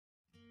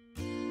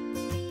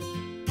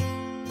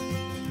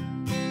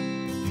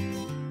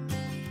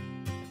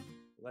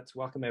let's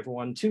welcome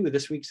everyone to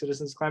this week's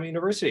Citizens Climate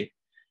University.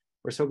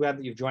 We're so glad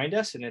that you've joined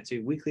us, and it's a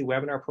weekly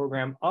webinar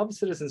program of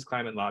Citizens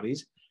Climate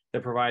Lobbies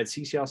that provides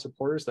CCL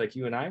supporters like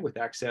you and I with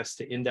access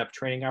to in-depth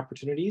training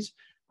opportunities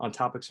on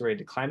topics related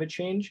to climate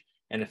change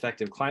and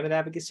effective climate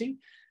advocacy.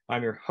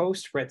 I'm your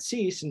host, Brett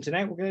Cease, and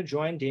tonight we're going to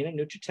join Dana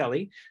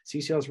Nuccitelli,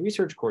 CCL's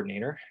Research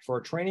Coordinator, for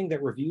a training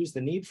that reviews the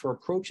need for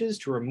approaches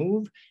to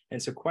remove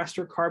and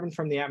sequester carbon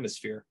from the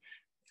atmosphere.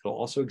 It'll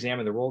also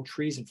examine the role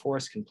trees and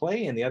forests can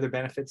play and the other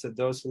benefits that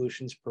those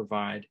solutions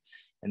provide.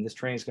 And this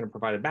training is going to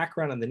provide a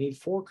background on the need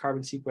for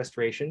carbon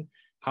sequestration,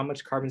 how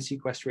much carbon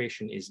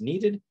sequestration is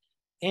needed,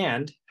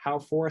 and how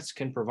forests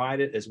can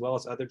provide it, as well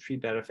as other tree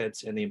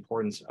benefits and the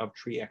importance of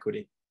tree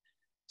equity.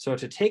 So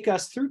to take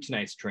us through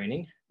tonight's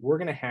training, we're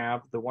going to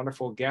have the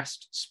wonderful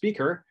guest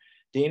speaker,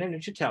 Dana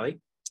Nuccitelli.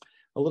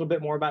 A little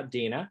bit more about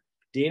Dana.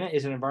 Dana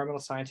is an environmental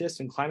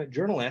scientist and climate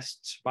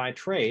journalist by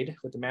trade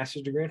with a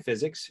master's degree in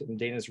physics. And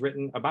Dana's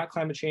written about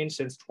climate change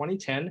since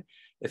 2010.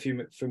 If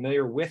you're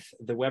familiar with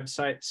the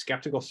website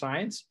Skeptical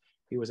Science,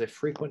 he was a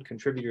frequent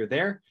contributor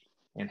there,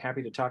 and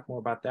happy to talk more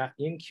about that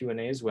in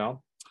Q&A as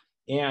well.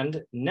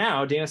 And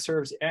now Dana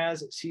serves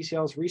as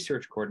CCL's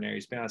Research Coordinator.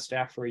 He's been on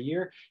staff for a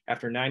year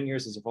after 9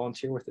 years as a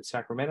volunteer with the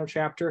Sacramento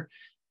chapter.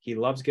 He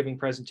loves giving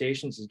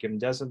presentations. He's given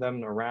dozens of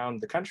them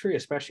around the country,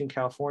 especially in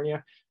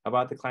California,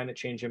 about the climate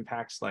change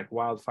impacts like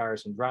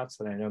wildfires and droughts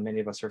that I know many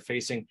of us are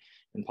facing,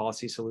 and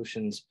policy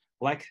solutions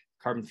like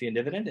carbon fee and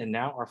dividend, and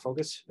now our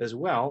focus as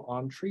well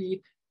on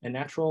tree and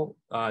natural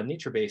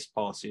nature-based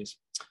policies.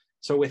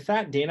 So with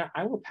that, Dana,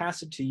 I will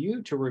pass it to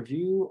you to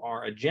review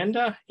our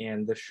agenda,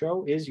 and the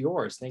show is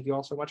yours. Thank you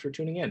all so much for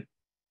tuning in.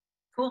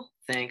 Cool.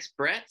 Thanks,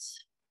 Brett.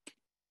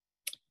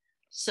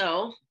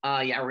 So,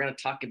 yeah, we're going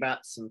to talk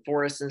about some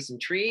forests and some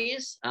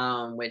trees,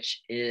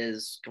 which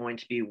is going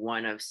to be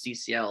one of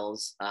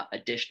CCL's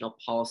additional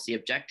policy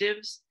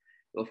objectives.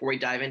 Before we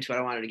dive into it,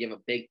 I wanted to give a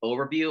big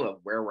overview of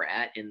where we're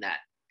at in that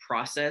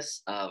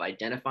process of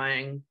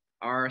identifying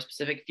our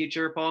specific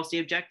future policy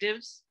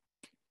objectives.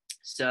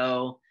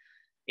 So,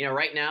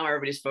 right now,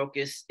 everybody's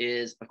focus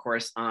is, of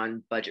course,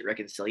 on budget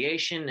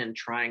reconciliation and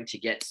trying to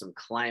get some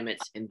climate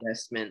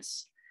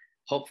investments,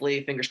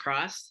 hopefully, fingers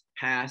crossed,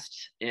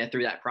 passed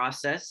through that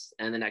process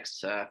in the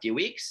next few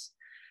weeks.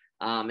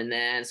 And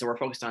then, so we're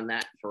focused on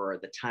that for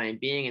the time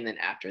being. And then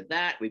after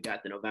that, we've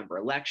got the November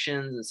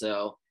elections. And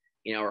so,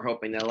 we're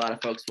hoping that a lot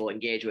of folks will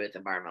engage with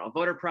Environmental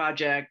Voter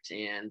Project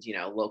and,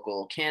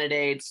 local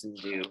candidates and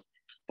do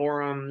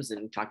forums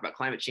and talk about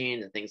climate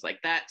change and things like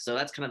that. So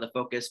that's kind of the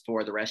focus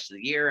for the rest of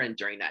the year. And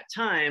during that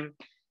time,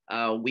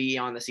 we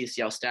on the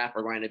CCL staff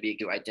are going to be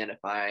to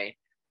identify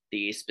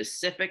the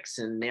specifics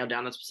and nail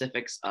down the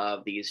specifics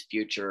of these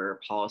future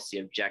policy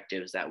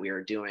objectives that we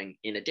are doing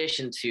in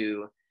addition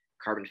to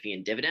carbon fee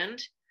and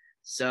dividend.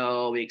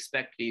 So we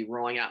expect to be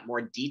rolling out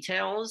more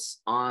details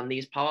on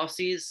these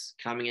policies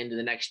coming into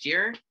the next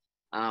year.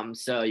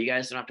 So you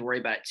guys don't have to worry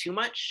about it too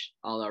much,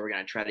 although we're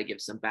going to try to give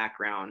some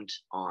background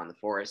on the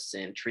forests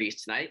and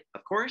trees tonight,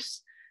 of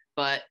course.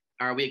 But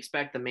we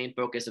expect the main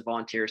focus of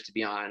volunteers to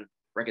be on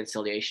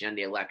reconciliation and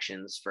the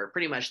elections for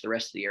pretty much the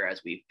rest of the year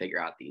as we figure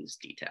out these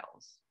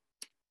details.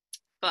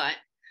 But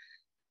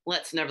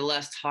let's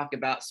nevertheless talk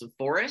about some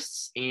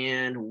forests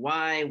and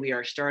why we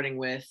are starting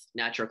with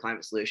natural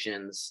climate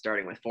solutions,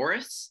 starting with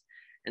forests.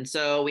 And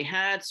so we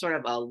had sort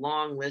of a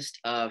long list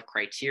of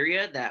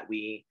criteria that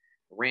we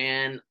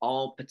ran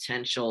all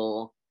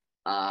potential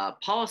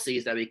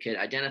policies that we could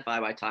identify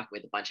by talking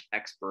with a bunch of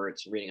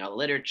experts, reading all the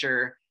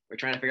literature. We're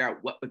trying to figure out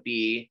what would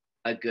be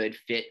a good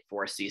fit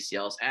for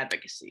CCL's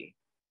advocacy.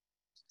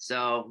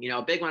 So,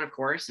 a big one, of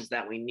course, is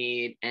that we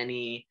need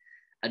any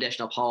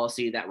additional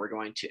policy that we're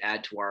going to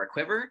add to our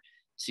quiver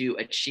to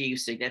achieve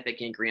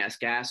significant greenhouse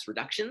gas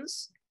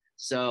reductions.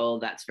 So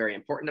that's very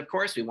important, of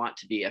course. We want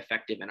to be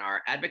effective in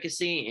our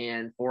advocacy,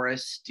 and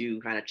forests do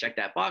kind of check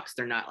that box.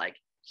 They're not like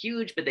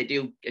huge, but they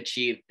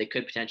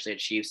could potentially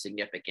achieve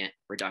significant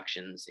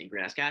reductions in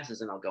greenhouse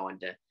gases. And I'll go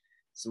into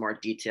some more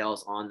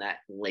details on that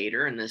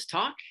later in this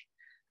talk.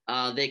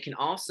 They can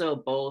also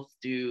both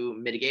do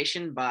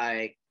mitigation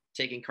by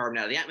taking carbon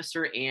out of the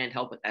atmosphere and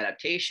help with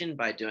adaptation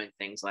by doing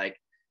things like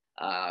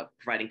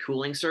providing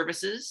cooling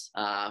services,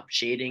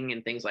 shading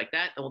and things like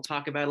that we'll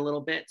talk about a little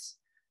bit.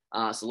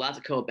 So lots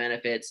of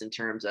co-benefits in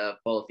terms of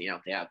both,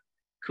 they have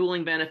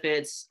cooling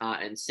benefits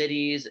in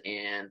cities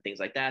and things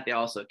like that. They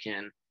also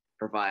can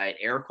provide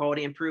air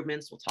quality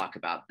improvements. We'll talk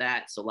about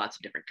that. So lots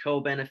of different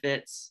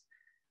co-benefits.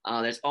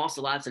 There's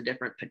also lots of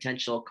different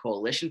potential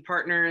coalition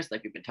partners.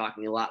 Like we've been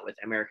talking a lot with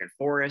American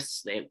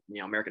Forests.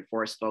 American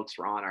Forest folks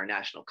were on our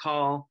national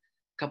call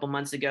a couple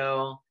months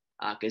ago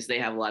because they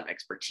have a lot of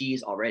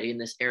expertise already in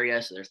this area.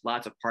 So there's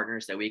lots of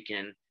partners that we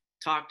can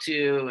talk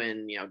to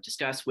and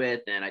discuss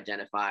with and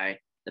identify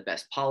the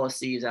best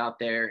policies out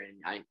there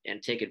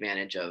and take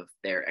advantage of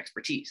their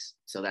expertise.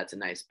 So that's a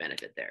nice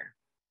benefit there.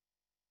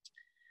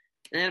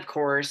 And of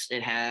course,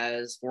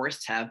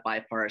 forests have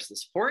bipartisan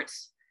support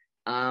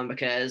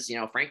because,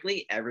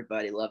 frankly,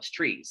 everybody loves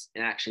trees.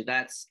 And actually,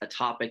 that's a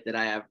topic that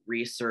I have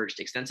researched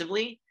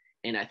extensively,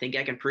 and I think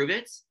I can prove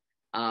it.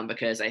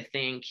 because I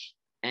think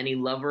any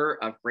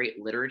lover of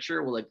great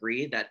literature will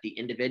agree that the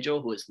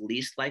individual who is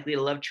least likely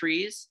to love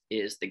trees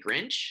is the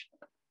Grinch.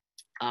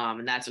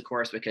 And that's, of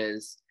course,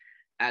 because,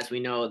 as we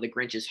know, the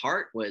Grinch's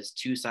heart was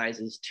 2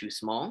 sizes too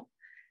small.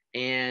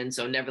 And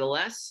so,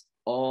 nevertheless,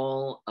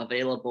 all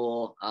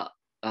available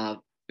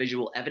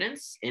visual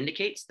evidence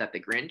indicates that the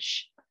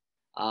Grinch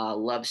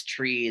loves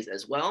trees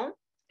as well.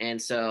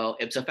 And so,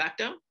 ipso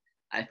facto,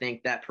 I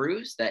think that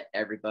proves that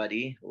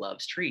everybody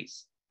loves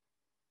trees.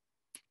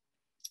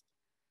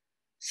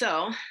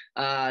 So,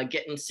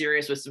 getting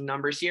serious with some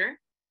numbers here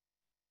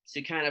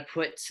to kind of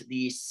put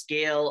the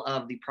scale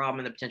of the problem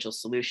and the potential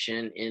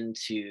solution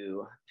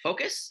into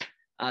focus.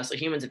 So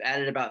humans have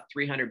added about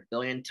 300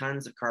 billion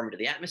tons of carbon to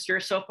the atmosphere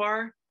so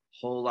far,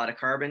 whole lot of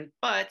carbon,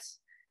 but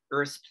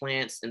Earth's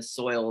plants and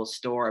soils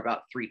store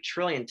about 3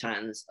 trillion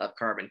tons of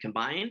carbon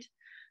combined.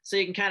 So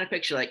you can kind of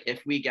picture, like,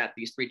 if we got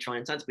these 3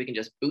 trillion tons, we can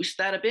just boost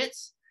that a bit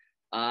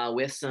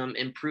with some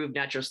improved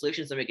natural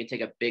solutions, then we can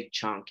take a big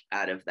chunk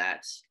out of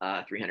that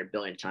 300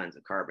 billion tons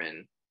of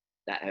carbon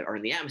that are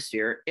in the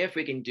atmosphere, if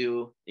we can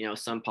do,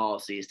 some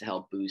policies to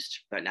help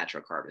boost that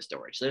natural carbon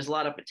storage. So there's a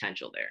lot of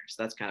potential there.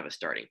 So that's kind of a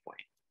starting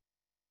point.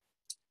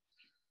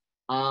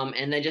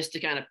 And then just to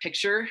kind of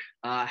picture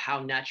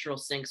how natural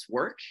sinks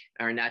work,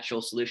 or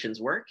natural solutions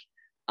work,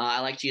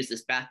 I like to use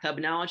this bathtub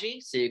analogy.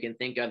 So you can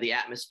think of the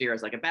atmosphere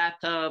as like a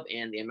bathtub,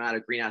 and the amount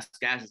of greenhouse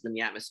gases in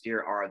the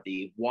atmosphere are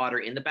the water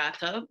in the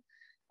bathtub.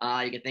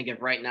 You can think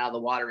of right now the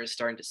water is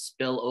starting to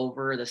spill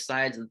over the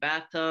sides of the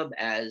bathtub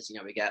as,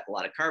 we got a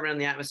lot of carbon in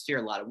the atmosphere,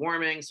 a lot of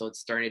warming. So it's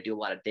starting to do a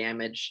lot of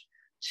damage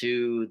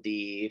to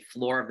the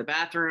floor of the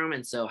bathroom.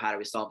 And so how do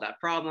we solve that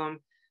problem?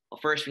 Well,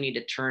 first we need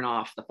to turn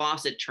off the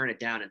faucet, turn it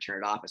down and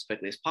turn it off as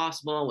quickly as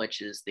possible,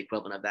 which is the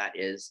equivalent of that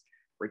is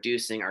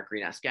reducing our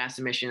greenhouse gas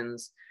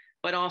emissions.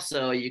 But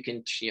also you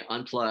can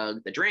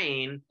unplug the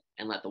drain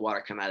and let the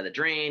water come out of the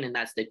drain. And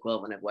that's the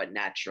equivalent of what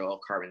natural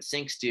carbon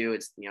sinks do.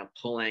 It's,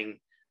 pulling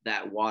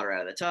that water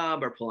out of the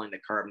tub or pulling the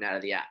carbon out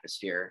of the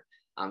atmosphere.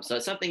 So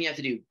it's something you have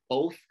to do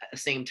both at the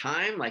same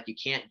time. Like, you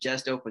can't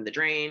just open the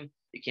drain.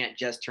 You can't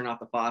just turn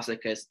off the faucet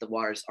because the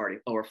water's already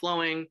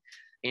overflowing.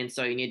 And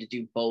so you need to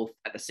do both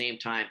at the same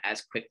time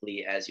as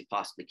quickly as you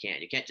possibly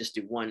can. You can't just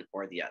do one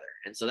or the other.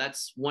 And so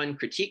that's one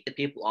critique that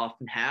people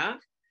often have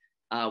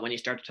when you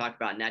start to talk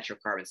about natural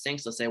carbon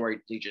sinks. Let's say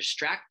we're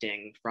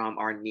distracting from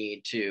our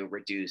need to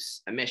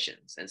reduce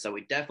emissions. And so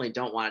we definitely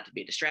don't want it to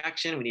be a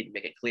distraction. We need to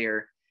make it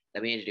clear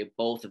that we need to do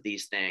both of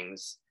these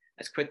things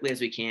as quickly as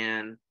we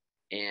can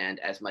and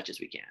as much as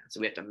we can.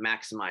 So we have to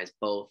maximize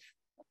both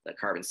the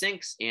carbon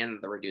sinks and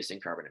the reducing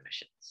carbon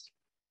emissions.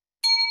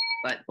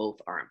 But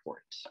both are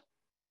important.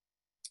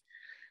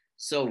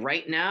 So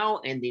right now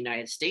in the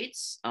United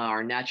States,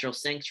 our natural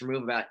sinks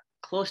remove about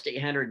close to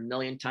 800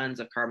 million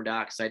tons of carbon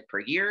dioxide per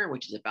year,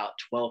 which is about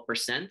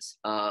 12%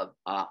 of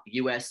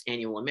US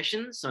annual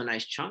emissions. So a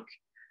nice chunk.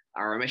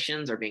 Our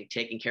emissions are being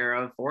taken care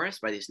of for us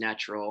by these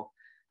natural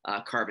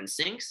carbon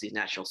sinks, these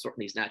natural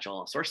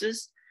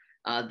sources.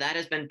 That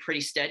has been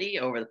pretty steady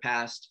over the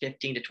past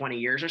 15 to 20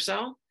 years or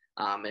so.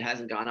 It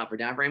hasn't gone up or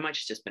down very much.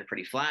 It's just been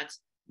pretty flat.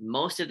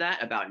 Most of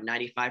that, about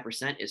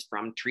 95%, is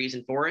from trees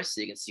and forests.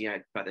 So you can see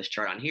I put this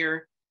chart on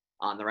here.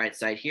 On the right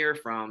side here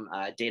from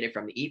data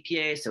from the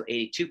EPA. So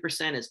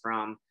 82% is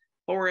from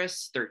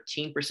forests,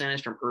 13%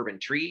 is from urban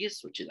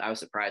trees, which is, I was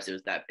surprised it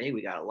was that big.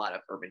 We got a lot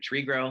of urban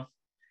tree growth.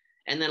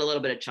 And then a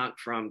little bit of chunk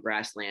from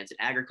grasslands and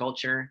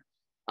agriculture.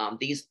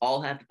 These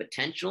all have the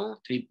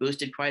potential to be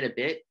boosted quite a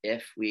bit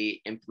if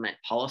we implement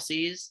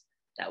policies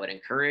that would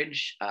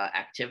encourage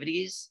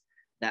activities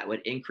that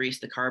would increase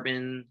the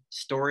carbon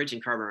storage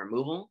and carbon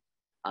removal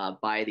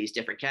by these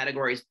different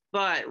categories.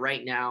 But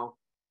right now,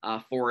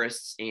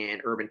 forests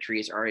and urban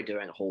trees are already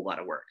doing a whole lot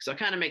of work. So it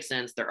kind of makes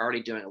sense. They're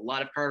already doing a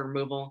lot of carbon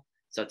removal.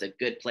 So it's a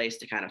good place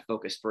to kind of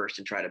focus first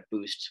and try to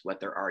boost what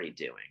they're already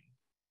doing.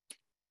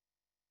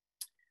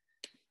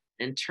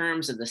 In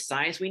terms of the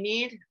size we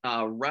need,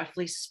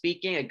 roughly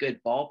speaking, a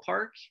good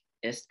ballpark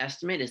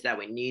estimate is that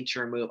we need to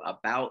remove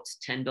about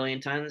 10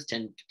 billion tons,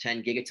 10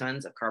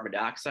 gigatons of carbon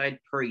dioxide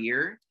per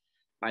year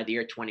by the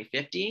year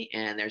 2050.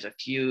 And there's a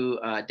few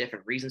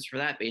different reasons for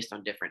that based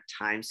on different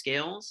time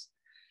scales.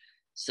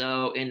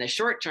 So in the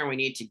short term, we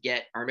need to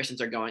get, our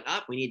emissions are going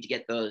up. We need to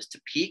get those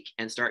to peak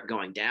and start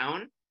going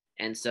down.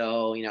 And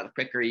so, the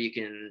quicker you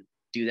can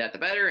do that, the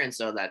better. And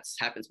so that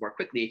happens more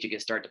quickly if you can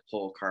start to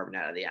pull carbon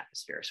out of the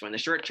atmosphere. So in the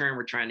short term,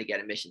 we're trying to get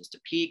emissions to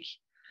peak.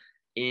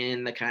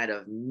 In the kind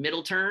of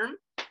middle term,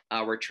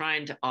 we're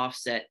trying to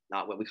offset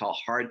what we call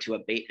hard to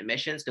abate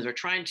emissions, because we're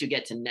trying to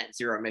get to net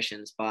zero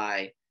emissions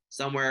by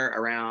somewhere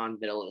around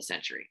middle of the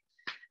century.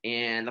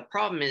 And the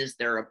problem is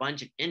there are a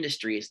bunch of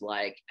industries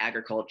like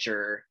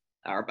agriculture,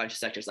 or a bunch of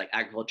sectors like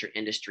agriculture,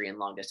 industry, and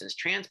long distance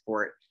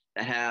transport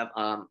that have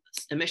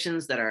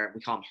emissions that are,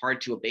 we call them hard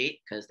to abate,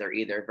 because they're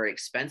either very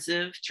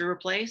expensive to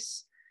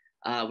replace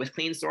with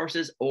clean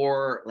sources,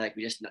 or like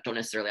we just don't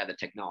necessarily have the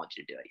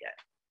technology to do it yet.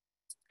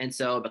 And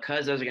so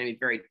because those are going to be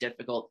very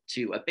difficult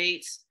to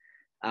abate,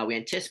 We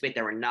anticipate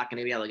that we're not going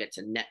to be able to get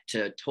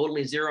to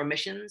totally zero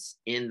emissions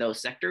in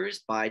those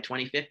sectors by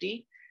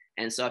 2050.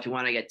 And so if you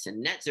want to get to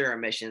net zero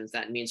emissions,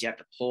 that means you have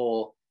to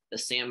pull the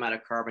same amount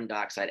of carbon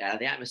dioxide out of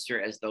the atmosphere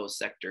as those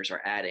sectors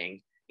are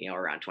adding,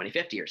 around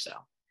 2050 or so.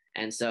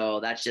 And so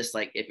that's just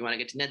like, if you want to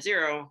get to net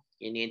zero,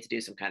 you need to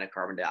do some kind of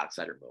carbon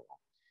dioxide removal.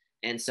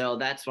 And so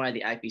that's why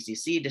the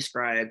IPCC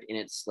described in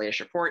its latest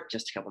report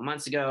just a couple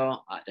months ago,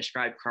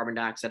 described carbon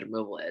dioxide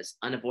removal as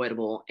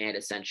unavoidable and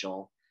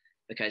essential,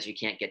 because you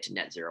can't get to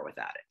net zero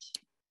without it.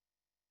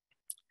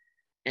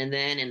 And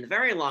then in the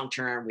very long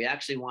term, we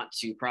actually want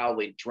to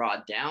probably draw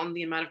down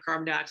the amount of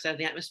carbon dioxide in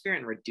the atmosphere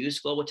and reduce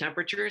global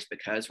temperatures,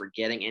 because we're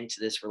getting into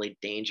this really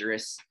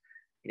dangerous,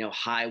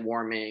 high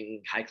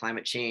warming, high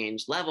climate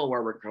change level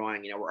where we're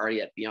going, we're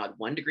already at beyond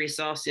 1 degree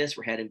Celsius.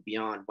 We're heading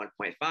beyond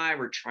 1.5.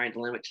 We're trying to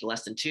limit to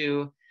less than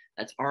 2.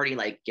 That's already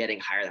like getting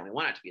higher than we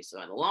want it to be.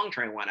 So in the long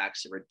term, we want to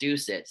actually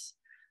reduce it.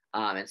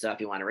 And so if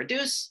you want to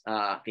reduce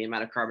the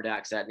amount of carbon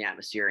dioxide in the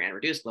atmosphere and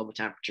reduce global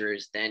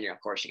temperatures, then of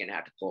course, you're going to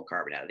have to pull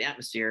carbon out of the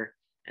atmosphere.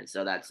 And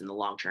so that's in the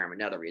long term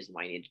another reason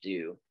why you need to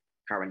do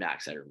carbon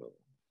dioxide removal.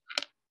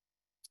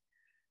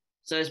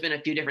 So there's been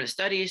a few different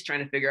studies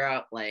trying to figure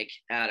out, like,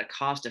 at a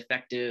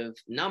cost-effective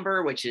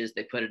number, which is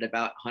they put it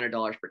about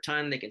 $100 per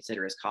ton, they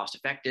consider as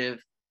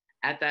cost-effective.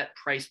 At that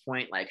price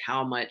point, like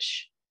how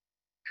much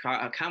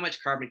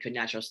carbon could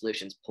natural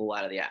solutions pull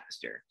out of the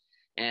atmosphere?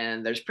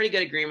 And there's pretty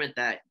good agreement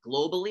that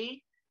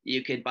globally,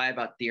 you could, by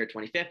about the year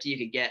 2050, you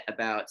could get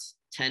about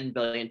 10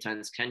 billion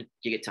tons, 10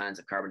 gigatons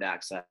of carbon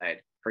dioxide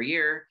per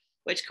year,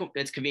 which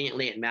it's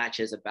conveniently, it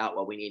matches about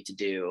what we need to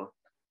do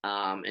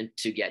and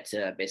to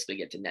basically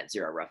get to net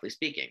zero, roughly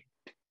speaking.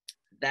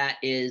 That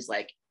is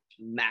like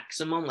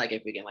maximum, like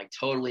if we can like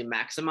totally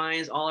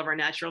maximize all of our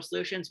natural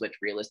solutions, which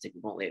realistically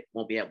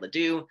won't be able to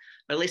do,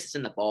 but at least it's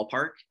in the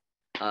ballpark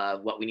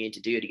of what we need to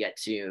do to get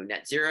to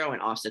net zero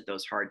and offset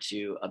those hard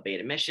to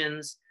abate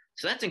emissions.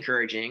 So that's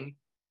encouraging.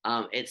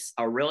 It's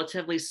a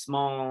relatively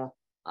small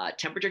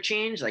temperature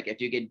change. Like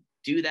if you could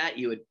do that,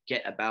 you would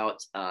get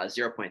about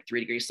 0.3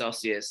 degrees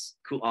Celsius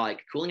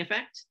cooling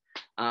effect.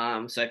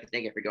 So if you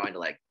think if you're going to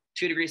like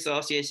 2 degrees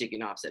Celsius, you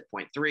can offset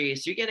 0.3.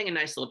 So you're getting a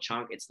nice little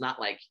chunk. It's not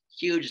like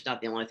huge. It's not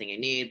the only thing you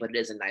need, but it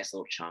is a nice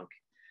little chunk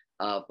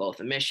of both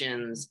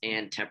emissions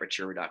and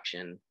temperature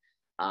reduction.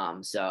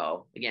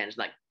 So again, it's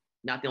like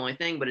not the only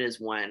thing, but it is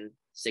one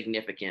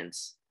significant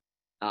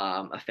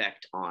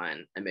effect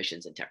on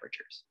emissions and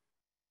temperatures.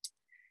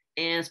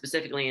 And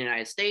specifically in the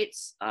United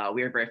States,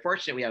 we are very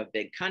fortunate. We have a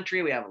big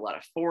country. We have a lot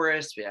of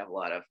forests. We have a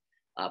lot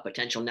of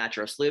potential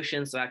natural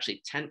solutions. So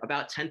actually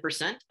about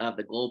 10% of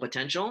the global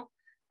potential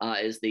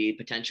is the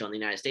potential in the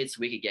United States.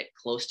 We could get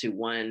close to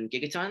 1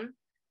 gigaton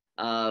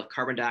of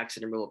carbon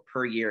dioxide removal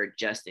per year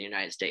just in the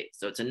United States.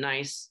 So it's a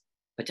nice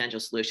potential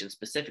solution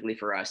specifically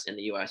for us in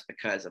the US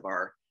because of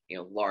our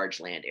large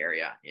land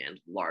area and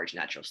large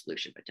natural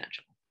solution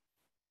potential.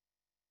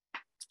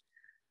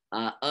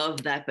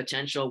 Of that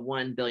potential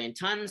 1 billion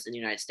tons in the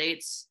United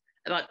States,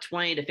 about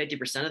 20 to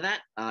 50% of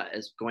that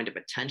is going to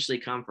potentially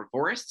come from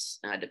forests,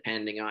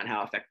 depending on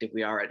how effective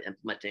we are at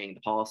implementing the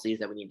policies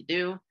that we need to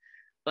do.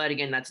 But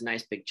again, that's a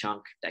nice big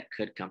chunk that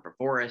could come from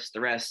forests. The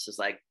rest is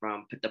like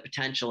the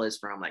potential is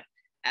from like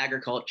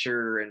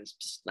agriculture and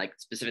like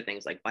specific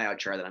things like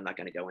biochar that I'm not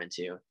going to go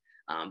into.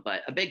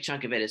 But a big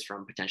chunk of it is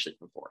potentially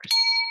from forests.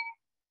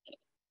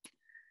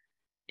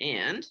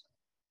 And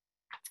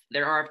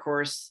there are, of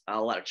course,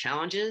 a lot of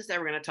challenges that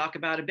we're going to talk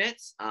about a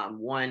bit.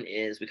 One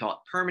is we call it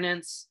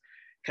permanence,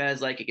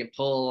 because like you can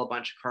pull a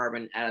bunch of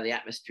carbon out of the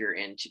atmosphere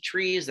into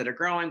trees that are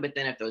growing, but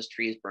then if those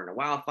trees burn a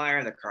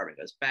wildfire, the carbon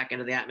goes back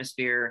into the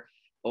atmosphere,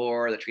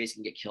 or the trees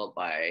can get killed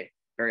by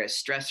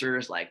various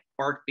stressors like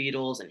bark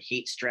beetles and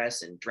heat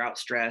stress and drought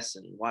stress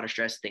and water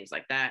stress, things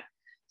like that.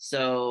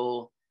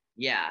 So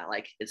yeah,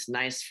 like it's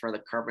nice for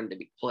the carbon to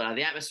be pulled out of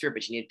the atmosphere,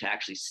 but you need to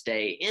actually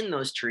stay in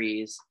those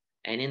trees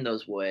and in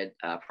those wood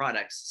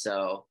products.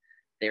 So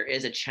there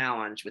is a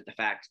challenge with the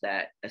fact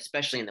that,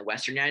 especially in the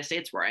Western United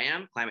States where I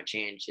am, climate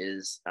change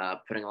is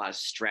putting a lot of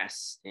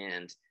stress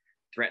and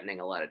threatening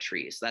a lot of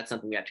trees. So that's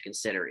something we have to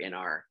consider in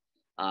our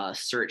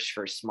search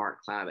for smart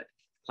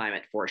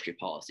climate forestry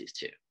policies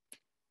too.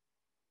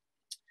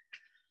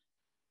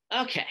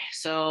 Okay,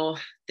 so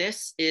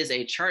this is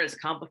a chart. It's a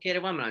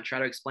complicated one. I'm going to try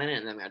to explain it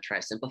and then I'm going to try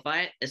to simplify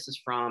it. This is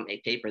from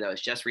a paper that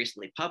was just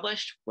recently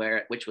published,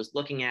 which was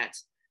looking at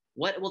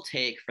what it will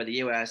take for the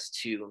US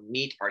to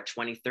meet our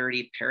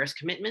 2030 Paris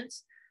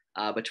commitments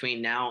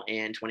between now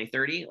and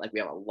 2030. Like we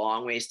have a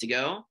long ways to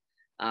go.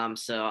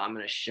 So I'm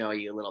going to show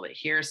you a little bit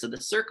here. So the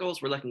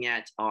circles we're looking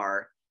at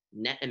are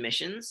net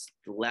emissions.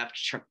 The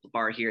left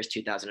bar here is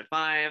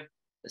 2005.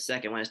 The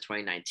second one is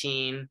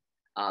 2019.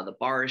 The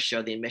bars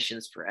show the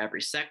emissions for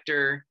every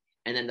sector.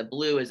 And then the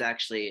blue is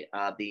actually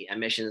the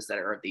emissions that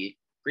are the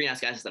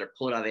greenhouse gases that are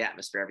pulled out of the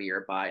atmosphere every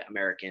year by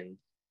American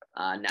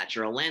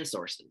natural land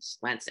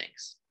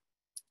sinks.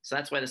 So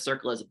that's why the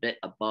circle is a bit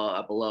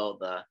below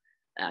the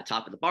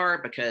top of the bar,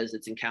 because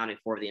it's accounting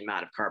for the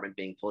amount of carbon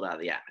being pulled out of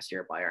the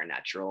atmosphere by our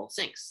natural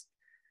sinks.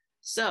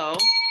 So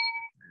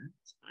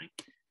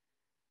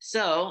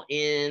So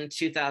in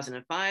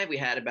 2005, we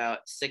had about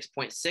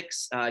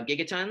 6.6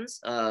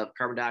 gigatons of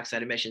carbon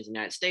dioxide emissions in the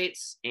United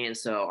States. And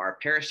so our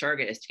Paris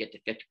target is to get to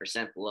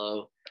 50%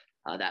 below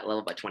that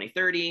level by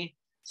 2030.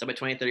 So by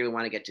 2030, we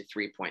want to get to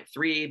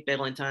 3.3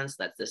 billion tons.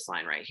 That's this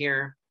line right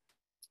here.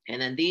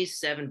 And then these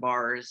 7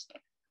 bars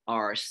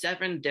are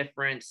 7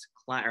 different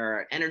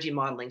energy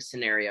modeling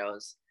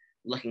scenarios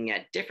looking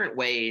at different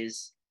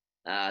ways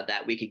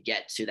that we could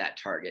get to that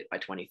target by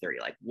 2030,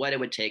 like what it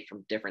would take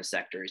from different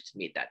sectors to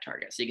meet that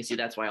target. So you can see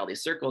that's why all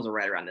these circles are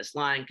right around this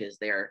line, because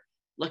they're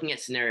looking at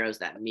scenarios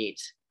that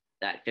meet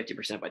that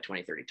 50% by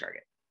 2030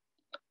 target.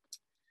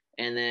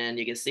 And then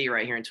you can see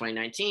right here in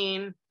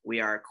 2019,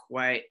 we are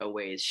quite a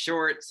ways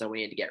short. So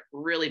we need to get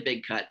really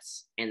big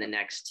cuts in the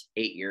next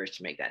 8 years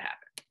to make that happen.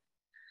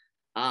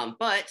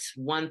 But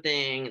one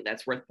thing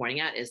that's worth pointing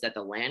out is that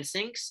the land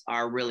sinks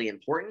are really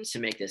important to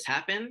make this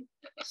happen.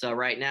 So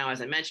right now,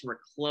 as I mentioned, we're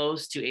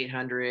close to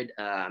 800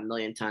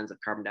 million tons of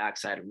carbon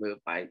dioxide removed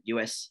by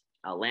US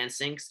land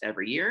sinks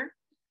every year.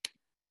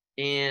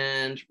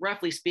 And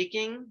roughly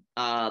speaking,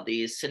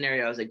 these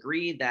scenarios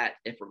agree that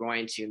if we're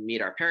going to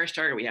meet our Paris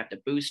target, we have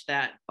to boost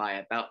that by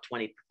about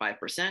 25%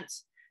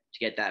 to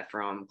get that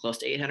from close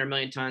to 800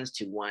 million tons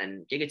to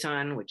 1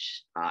 gigaton,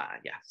 which,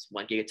 it's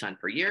 1 gigaton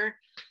per year.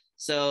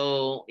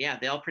 So yeah,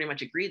 they all pretty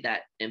much agreed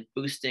that in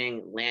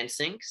boosting land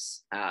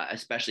sinks,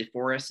 especially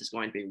forests, is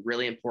going to be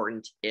really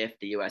important if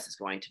the US is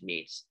going to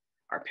meet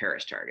our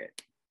Paris target.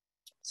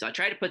 So I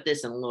try to put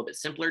this in a little bit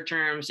simpler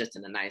terms, just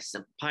in a nice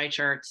simple pie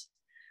chart,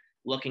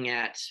 looking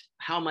at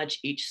how much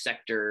each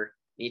sector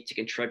needs to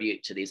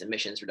contribute to these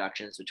emissions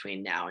reductions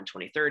between now and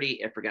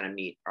 2030 if we're going to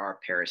meet our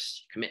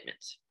Paris commitment.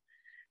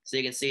 So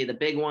you can see the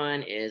big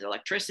one is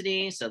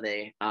electricity. So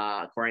they,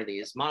 according to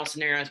these model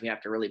scenarios, we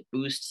have to really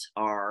boost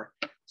our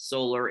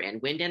solar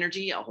and wind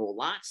energy a whole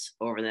lot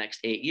over the next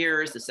 8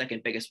 years. The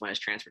second biggest one is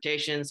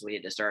transportation. So we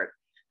need to start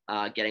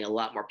getting a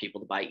lot more people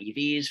to buy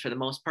EVs for the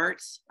most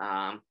part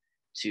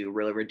to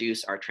really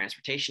reduce our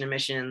transportation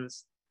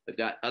emissions. We've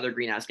got other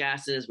greenhouse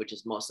gases, which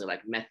is mostly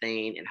like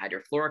methane and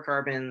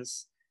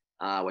hydrofluorocarbons,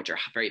 which are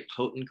very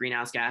potent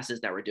greenhouse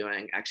gases that we're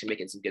doing, actually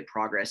making some good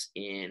progress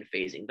in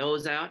phasing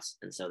those out.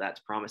 And so that's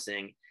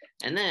promising.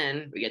 And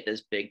then we get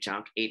this big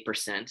chunk,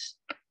 8%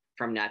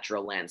 from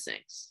natural land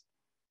sinks.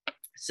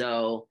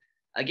 So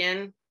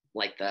again,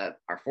 like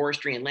our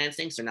forestry and land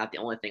sinks are not the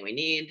only thing we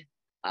need.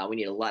 We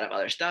need a lot of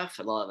other stuff,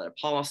 a lot of other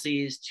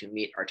policies to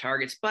meet our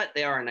targets, but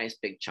they are a nice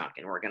big chunk.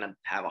 And we're going to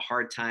have a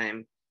hard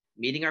time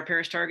meeting our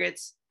Paris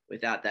targets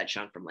without that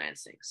chunk from land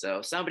sinks.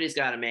 So somebody's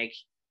got to make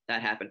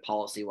that happen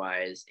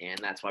policy-wise, and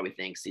that's why we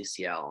think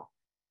CCL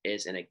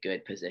is in a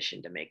good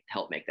position to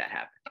help make that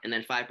happen. And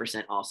then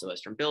 5% also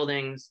is from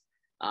buildings,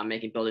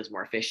 making buildings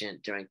more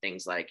efficient, doing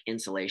things like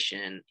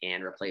insulation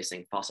and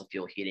replacing fossil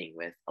fuel heating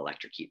with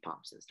electric heat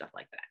pumps and stuff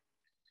like that.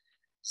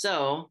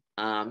 So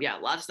yeah,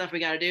 lots of stuff we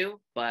got to do,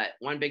 but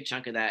one big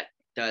chunk of that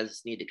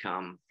does need to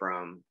come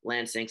from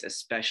land sinks,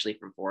 especially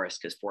from forests,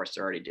 because forests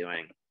are already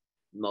doing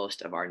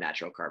most of our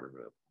natural carbon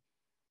removal.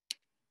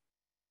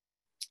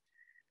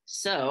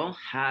 So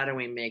how do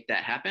we make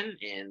that happen,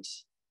 and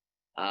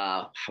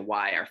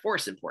why are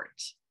forests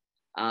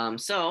important?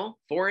 So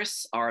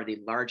forests are the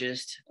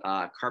largest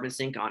carbon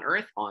sink on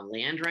Earth on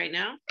land right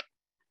now.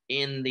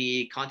 In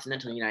the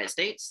continental United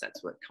States,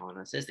 that's what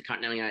continent is, the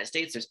continental United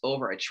States, there's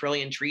over 1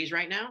 trillion trees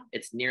right now.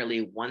 It's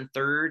nearly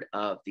 1/3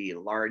 of the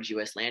large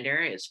US land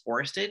area is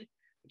forested,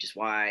 which is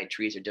why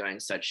trees are doing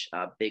such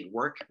big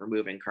work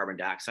removing carbon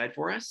dioxide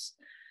for us.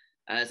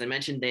 As I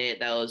mentioned,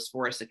 those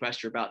forests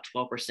sequester about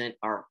 12%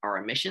 of our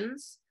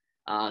emissions.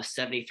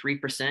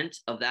 73%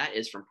 of that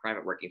is from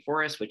private working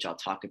forests, which I'll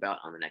talk about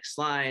on the next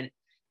slide.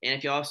 And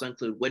if you also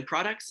include wood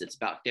products, it's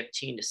about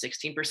 15 to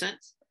 16%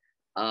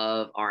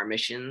 of our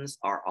emissions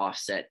are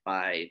offset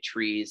by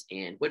trees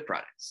and wood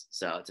products.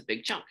 So it's a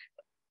big chunk.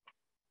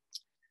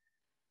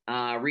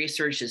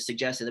 Research has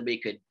suggested that we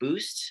could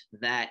boost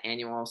that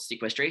annual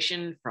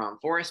sequestration from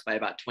forests by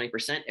about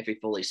 20% if we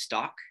fully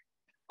stock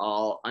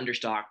all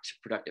understocked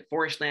productive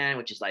forest land,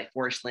 which is like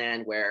forest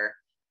land where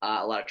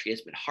a lot of trees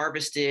have been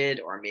harvested,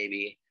 or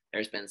maybe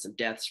there's been some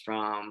deaths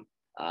from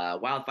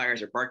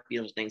wildfires or bark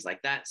beetles, things like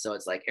that. So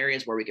it's like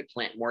areas where we could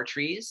plant more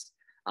trees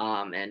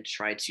and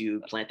try to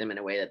plant them in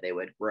a way that they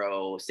would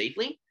grow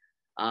safely.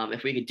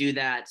 If we could do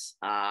that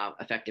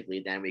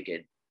effectively, then we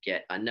could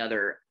get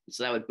another,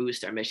 so that would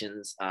boost our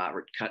emissions,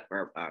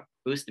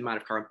 boost the amount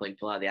of carbon being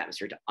pulled out of the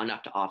atmosphere to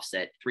enough to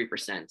offset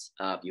 3%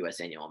 of US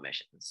annual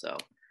emissions. So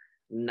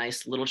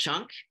nice little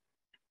chunk.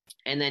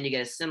 And then you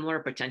get a similar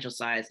potential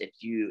size if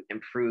you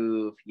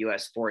improve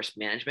US forest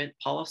management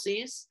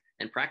policies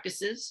and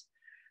practices.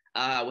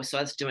 So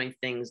that's doing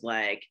things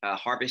like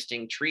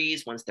harvesting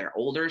trees once they're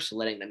older, so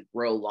letting them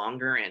grow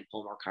longer and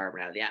pull more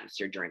carbon out of the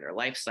atmosphere during their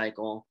life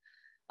cycle.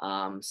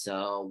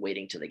 So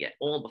waiting till they get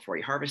old before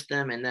you harvest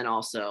them, and then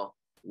also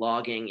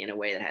logging in a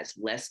way that has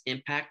less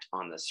impact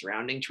on the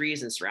surrounding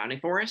trees and surrounding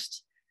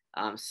forests,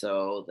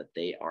 so that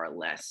they are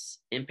less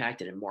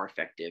impacted and more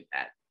effective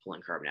at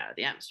pulling carbon out of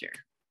the atmosphere.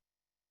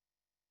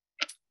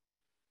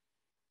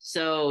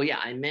 So yeah,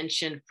 I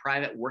mentioned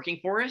private working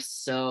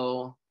forests.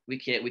 So we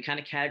kind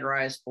of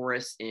categorize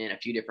forests in a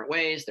few different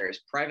ways.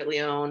 There's privately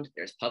owned,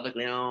 there's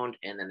publicly owned,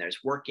 and then there's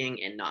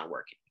working and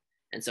non-working.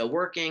 And so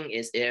working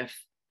is if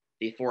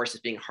the forest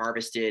is being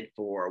harvested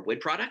for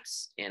wood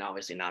products, and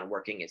obviously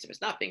non-working is if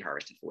it's not being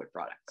harvested for wood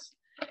products.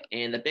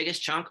 And the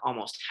biggest chunk,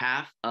 almost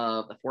half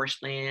of the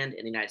forest land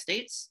in the United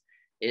States,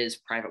 is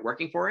private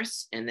working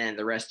forests, and then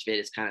the rest of it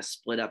is kind of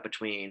split up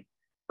between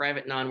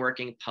private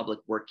non-working, public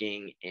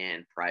working,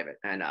 and private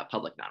and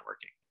public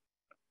non-working.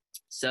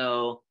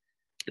 So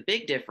the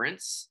big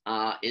difference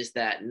is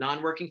that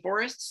non-working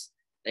forests,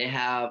 they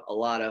have a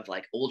lot of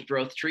like old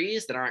growth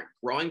trees that aren't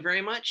growing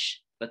very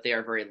much, but they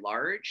are very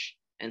large.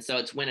 And so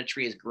it's when a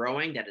tree is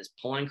growing that is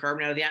pulling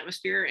carbon out of the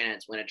atmosphere, and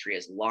it's when a tree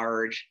is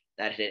large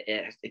that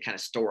it kind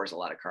of stores a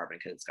lot of carbon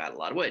because it's got a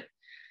lot of wood.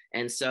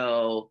 And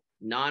so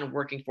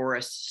non-working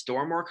forests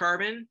store more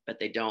carbon, but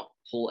they don't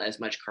pull as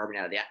much carbon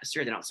out of the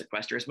atmosphere. They don't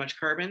sequester as much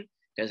carbon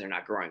because they're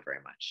not growing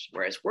very much.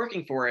 Whereas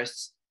working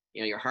forests,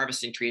 you're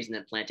harvesting trees and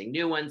then planting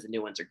new ones. The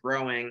new ones are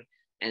growing.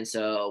 And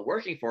so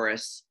working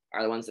forests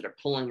are the ones that are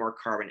pulling more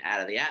carbon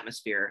out of the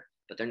atmosphere,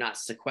 but they're not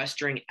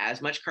sequestering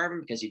as much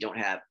carbon because you don't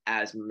have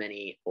as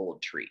many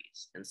old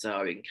trees. And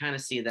so you can kind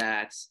of see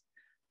that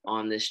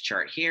on this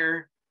chart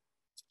here.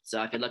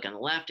 So if you look on the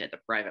left at the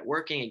private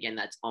working, again,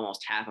 that's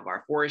almost half of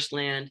our forest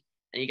land.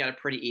 And you got a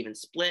pretty even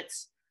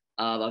splits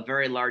of a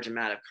very large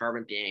amount of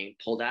carbon being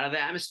pulled out of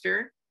the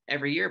atmosphere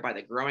every year by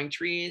the growing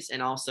trees.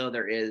 And also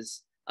there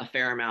is a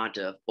fair amount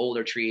of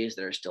older trees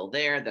that are still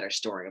there that are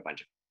storing a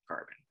bunch of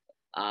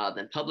carbon.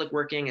 Then public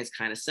working is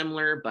kind of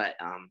similar, but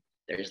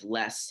there's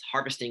less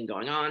harvesting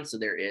going on. So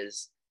there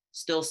is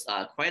still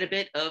quite a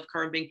bit of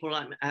carbon being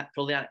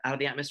pulled out of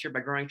the atmosphere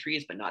by growing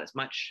trees, but not as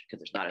much because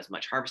there's not as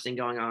much harvesting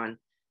going on.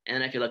 And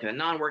then if you look at the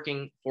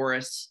non-working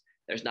forests,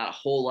 there's not a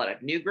whole lot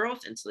of new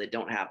growth, and so they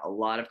don't have a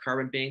lot of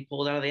carbon being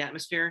pulled out of the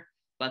atmosphere,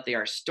 but they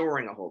are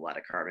storing a whole lot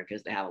of carbon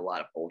because they have a lot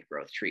of old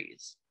growth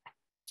trees.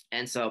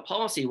 And so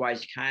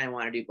policy-wise, you kind of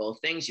want to do both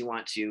things. You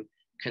want to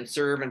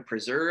conserve and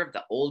preserve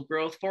the old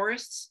growth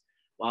forests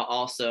while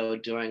also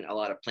doing a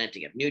lot of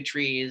planting of new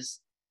trees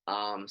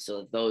so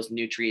that those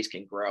new trees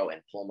can grow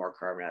and pull more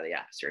carbon out of the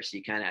atmosphere. So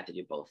you kind of have to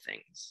do both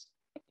things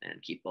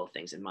and keep both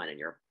things in mind in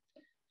your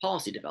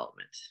policy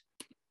development.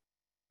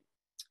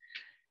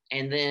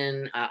 And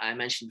then I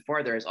mentioned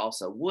before, there's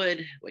also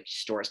wood,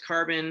 which stores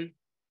carbon.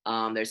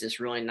 There's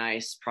this really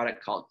nice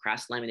product called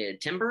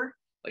cross-laminated timber,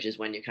 which is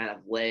when you kind of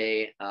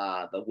lay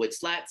the wood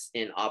slats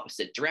in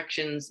opposite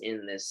directions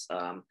in this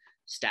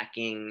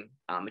stacking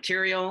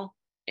material.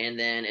 And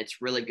then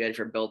it's really good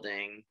for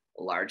building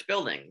large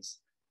buildings.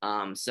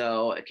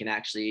 So it can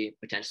actually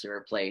potentially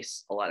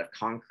replace a lot of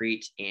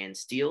concrete and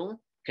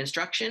steel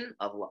construction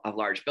of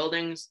large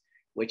buildings,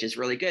 which is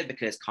really good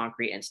because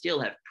concrete and steel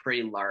have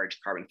pretty large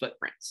carbon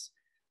footprints.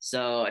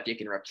 So if you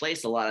can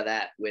replace a lot of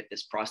that with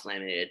this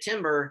cross-laminated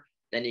timber,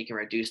 then you can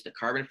reduce the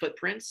carbon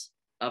footprints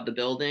of the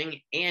building,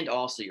 and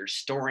also you're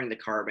storing the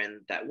carbon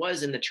that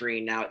was in the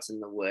tree, now it's in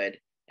the wood,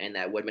 and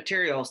that wood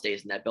material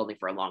stays in that building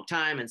for a long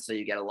time, and so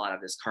you get a lot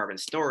of this carbon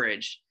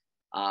storage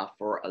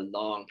for a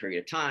long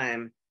period of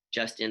time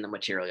just in the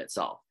material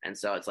itself. And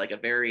so it's like a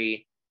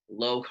very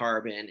low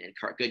carbon and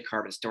good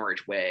carbon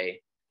storage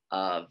way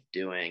of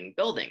doing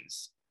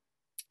buildings.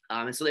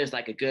 And so there's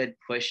like a good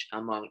push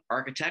among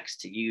architects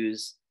to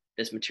use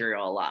this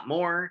material a lot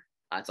more.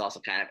 It's also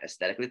kind of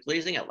aesthetically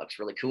pleasing. It looks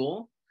really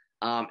cool.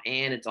 And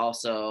it's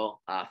also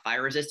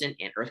fire resistant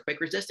and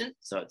earthquake resistant.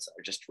 So it's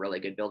just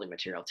really good building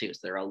material too. So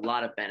there are a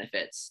lot of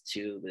benefits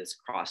to this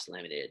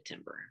cross-laminated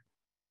timber.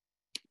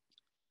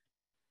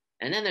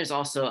 And then there's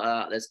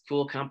also this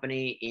cool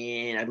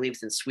company I believe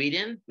it's in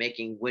Sweden,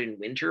 making wooden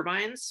wind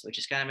turbines, which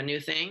is kind of a new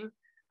thing.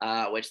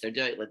 Which they're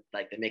doing,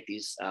 like they make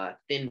these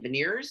thin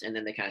veneers and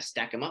then they kind of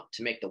stack them up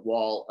to make the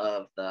wall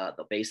of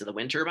the base of the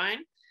wind turbine,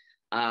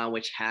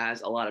 which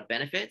has a lot of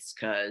benefits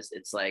because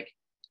it's like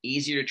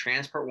easier to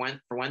transport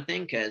for one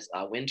thing, because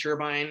a wind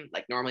turbine,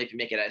 like normally if you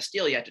make it out of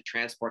steel, you have to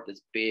transport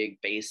this big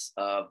base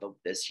of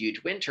this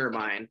huge wind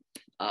turbine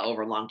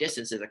over long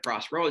distances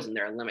across roads, and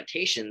there are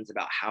limitations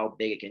about how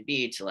big it can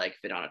be to like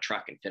fit on a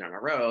truck and fit on a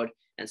road,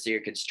 and so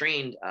you're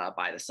constrained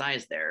by the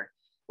size there.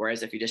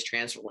 Whereas if you're just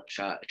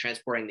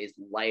transporting these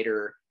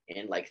lighter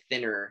and like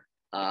thinner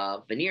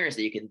veneers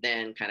that you can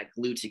then kind of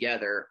glue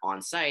together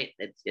on site,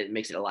 it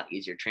makes it a lot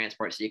easier to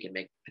transport, so you can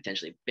make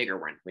potentially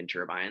bigger wind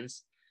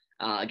turbines.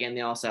 Again,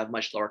 they also have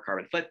much lower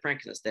carbon footprint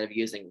because instead of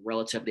using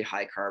relatively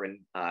high carbon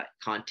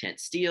content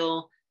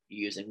steel,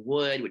 you're using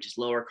wood, which is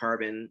lower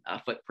carbon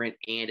footprint,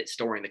 and it's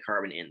storing the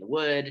carbon in the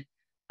wood.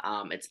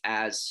 It's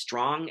as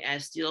strong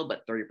as steel,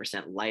 but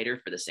 30% lighter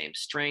for the same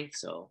strength.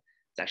 So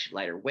it's actually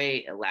lighter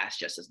weight. It lasts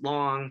just as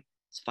long.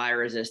 It's fire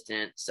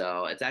resistant.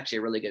 So it's actually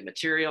a really good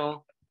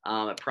material.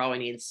 It probably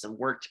needs some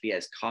work to be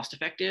as cost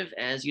effective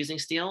as using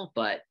steel,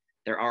 but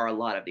there are a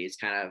lot of these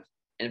kind of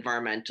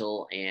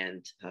environmental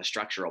and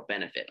structural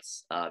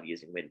benefits of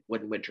using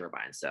wooden wind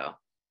turbines. So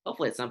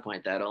hopefully at some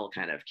point that'll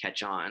kind of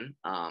catch on.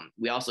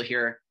 We also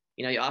hear,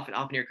 you often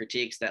hear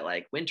critiques that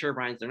like wind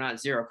turbines, they're not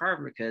zero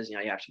carbon because, you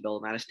have to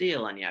build them out of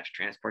steel and you have to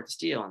transport the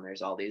steel. And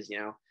there's all these,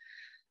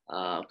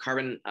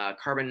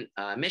 carbon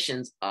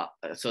emissions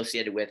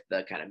associated with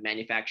the kind of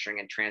manufacturing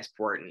and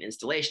transport and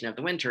installation of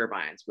the wind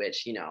turbines,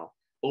 which,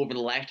 over the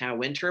lifetime of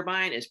wind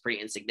turbine is pretty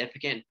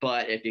insignificant.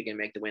 But if you can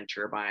make the wind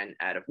turbine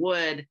out of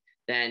wood,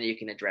 then you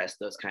can address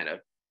those kind of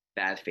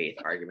bad faith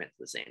arguments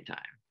at the same time.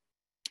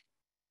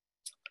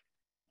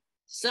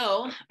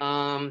 So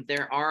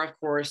there are, of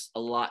course, a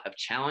lot of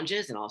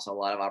challenges and also a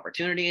lot of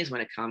opportunities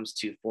when it comes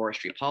to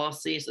forestry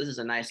policy. So this is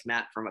a nice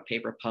map from a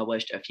paper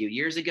published a few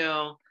years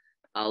ago,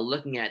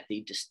 looking at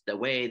the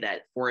way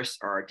that forests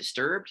are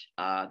disturbed,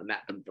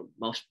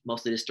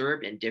 mostly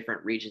disturbed in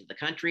different regions of the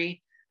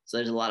country. So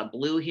there's a lot of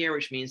blue here,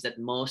 which means that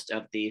most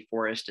of the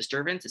forest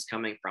disturbance is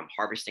coming from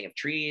harvesting of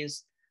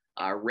trees.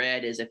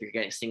 Red is if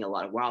you're seeing a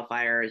lot of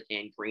wildfires,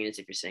 and green is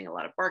if you're seeing a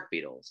lot of bark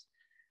beetles.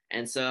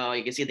 And so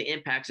you can see the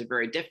impacts are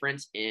very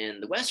different. In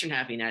the western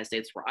half of the United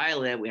States where I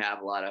live, we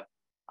have a lot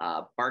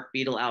of bark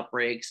beetle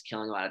outbreaks,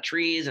 killing a lot of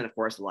trees, and of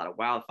course, a lot of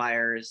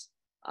wildfires,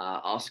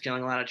 also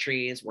killing a lot of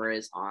trees.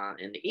 Whereas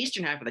in the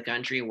eastern half of the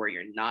country, where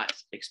you're not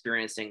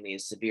experiencing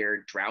these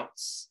severe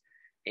droughts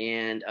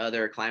and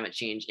other climate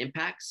change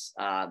impacts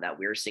that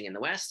we're seeing in the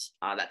West,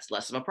 that's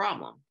less of a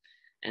problem.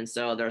 And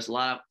so there's a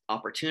lot of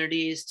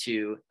opportunities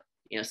to,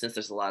 since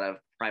there's a lot of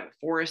private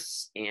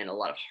forests and a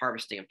lot of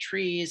harvesting of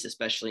trees,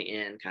 especially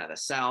in kind of the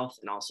South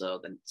and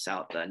also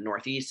the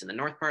Northeast and the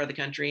North part of the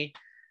country,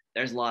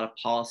 there's a lot of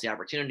policy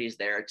opportunities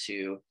there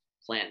to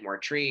plant more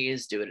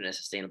trees, do it in a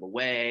sustainable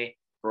way,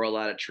 grow a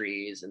lot of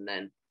trees, and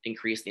then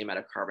increase the amount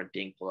of carbon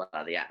being pulled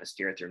out of the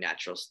atmosphere through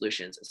natural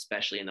solutions,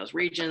 especially in those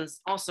regions.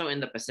 Also in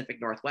the Pacific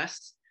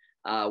Northwest,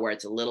 where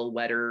it's a little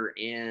wetter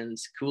and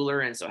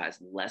cooler, and so has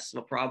less of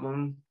a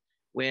problem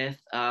with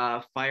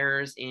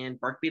fires and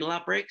bark beetle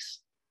outbreaks.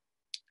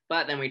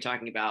 But then we're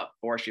talking about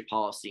forestry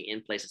policy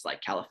in places like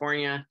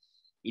California.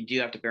 You do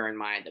have to bear in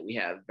mind that we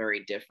have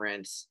very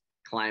different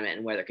climate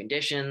and weather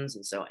conditions.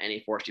 And so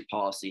any forestry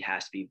policy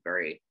has to be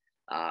very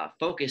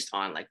focused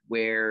on like,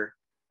 where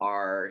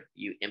are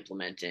you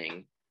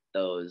implementing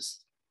those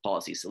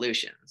policy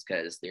solutions?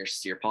 Because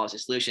your policy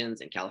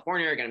solutions in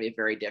California are going to be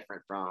very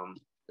different from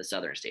the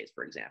southern states,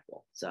 for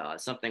example. So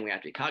it's something we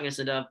have to be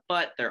cognizant of,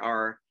 but there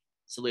are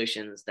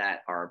solutions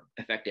that are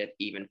effective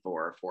even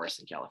for forests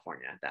in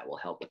California that will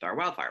help with our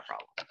wildfire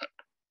problem.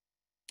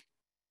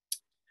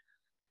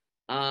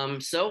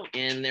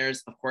 And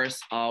there's, of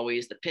course,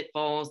 always the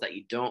pitfalls that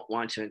you don't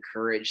want to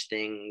encourage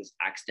things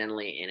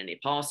accidentally in any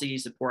policy you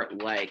support,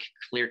 like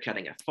clear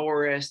cutting of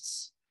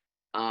forests.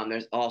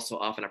 There's also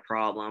often a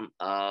problem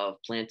of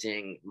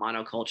planting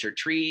monoculture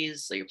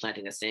trees. So you're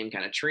planting the same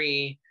kind of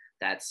tree.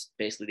 That's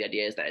basically the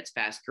idea, is that it's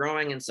fast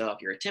growing. And so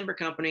if you're a timber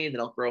company,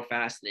 that'll grow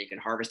fast and you can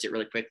harvest it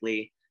really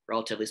quickly,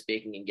 relatively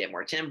speaking, and get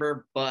more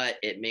timber, but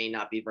it may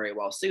not be very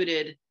well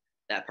suited,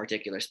 that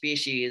particular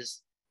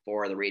species,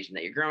 for the region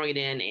that you're growing it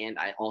in. And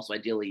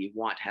ideally, you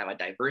want to have a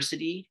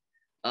diversity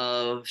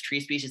of tree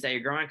species that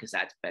you're growing, because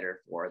that's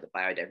better for the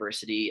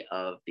biodiversity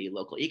of the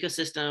local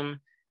ecosystem.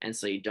 And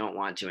so you don't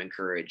want to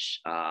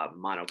encourage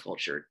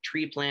monoculture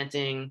tree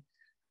planting.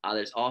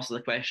 There's also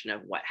the question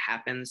of what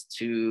happens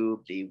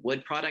to the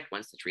wood product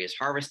once the tree is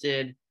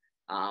harvested.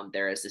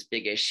 There is this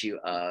big issue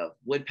of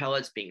wood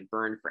pellets being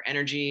burned for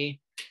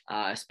energy,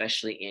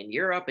 especially in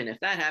Europe. And if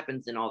that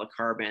happens, then all the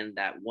carbon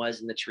that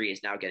was in the tree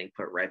is now getting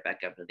put right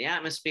back up into the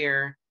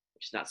atmosphere,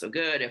 which is not so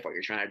good if what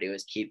you're trying to do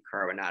is keep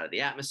carbon out of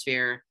the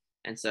atmosphere.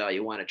 And so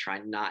you want to try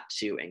not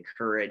to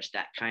encourage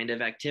that kind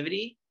of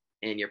activity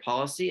in your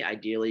policy.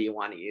 Ideally, you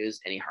want to use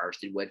any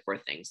harvested wood for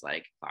things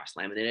like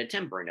cross-laminated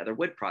timber and other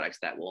wood products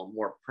that will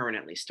more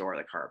permanently store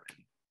the carbon.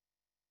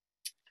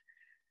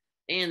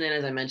 And then,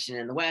 as I mentioned,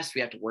 in the West,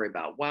 we have to worry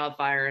about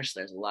wildfires.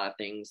 There's a lot of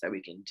things that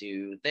we can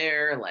do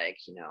there, like,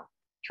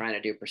 trying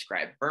to do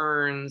prescribed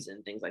burns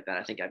and things like that.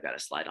 I think I've got a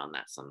slide on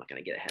that, so I'm not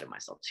going to get ahead of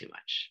myself too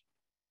much.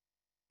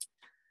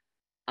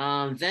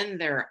 Then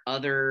there are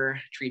other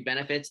tree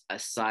benefits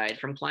aside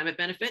from climate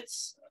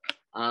benefits.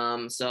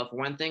 So for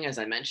one thing, as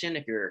I mentioned,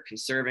 if you're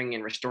conserving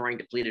and restoring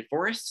depleted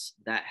forests,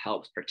 that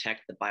helps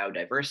protect the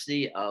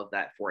biodiversity of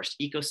that forest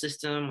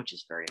ecosystem, which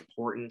is very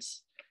important.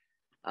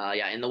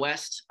 In the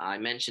West, I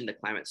mentioned the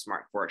climate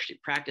smart forestry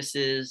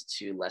practices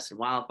to lessen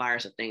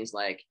wildfires. So things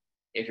like,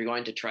 if you're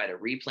going to try to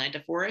replant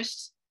a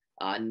forest,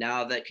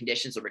 now that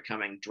conditions are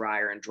becoming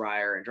drier and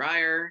drier and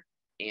drier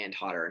and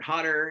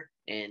hotter,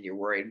 and you're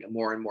worried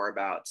more and more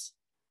about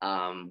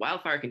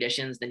wildfire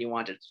conditions, then you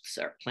want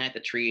to plant the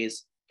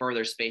trees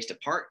further spaced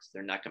apart. So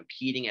they're not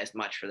competing as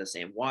much for the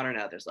same water.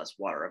 Now there's less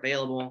water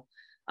available.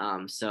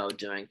 So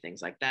doing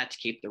things like that to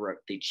keep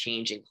the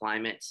changing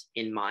climate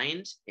in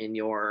mind in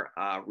your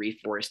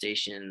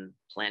reforestation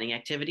planning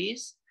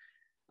activities.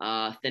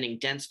 Thinning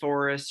dense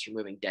forests,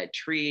 removing dead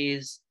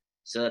trees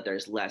so that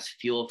there's less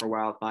fuel for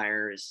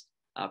wildfires.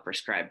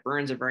 Prescribed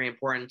burns are very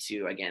important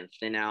to, again,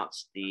 thin out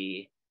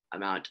the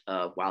amount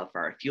of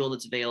wildfire fuel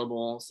that's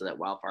available so that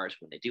wildfires,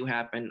 when they do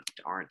happen,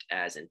 aren't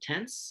as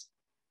intense.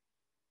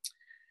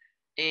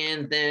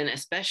 And then,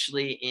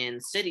 especially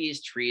in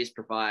cities, trees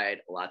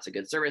provide lots of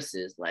good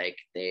services. Like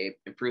they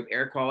improve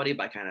air quality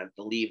by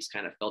the leaves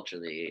kind of filter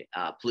the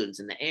pollutants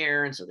in the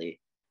air. And so they,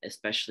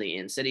 especially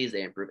in cities,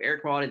 they improve air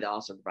quality. They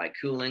also provide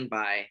cooling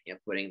by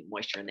putting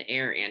moisture in the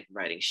air and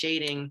providing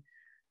shading.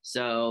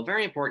 So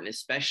very important,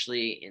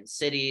 especially in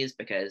cities,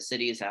 because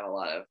cities have a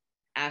lot of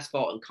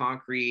asphalt and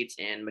concrete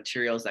and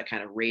materials that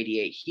kind of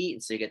radiate heat.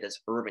 And so you get this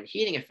urban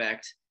heating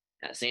effect.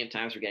 At the same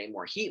time, we're getting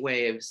more heat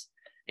waves.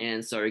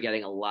 And so we're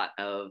getting a lot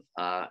of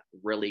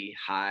really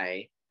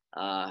high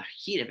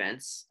heat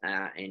events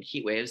and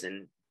heat waves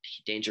and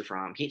danger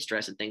from heat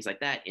stress and things like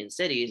that in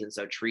cities. And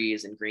so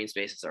trees and green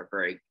spaces are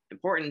very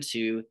important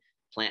to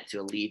plant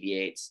to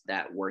alleviate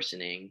that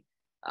worsening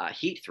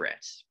heat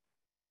threat.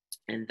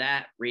 And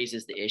that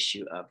raises the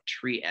issue of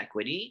tree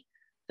equity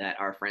that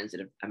our friends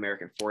at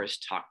American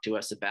Forest talked to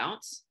us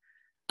about.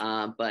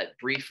 But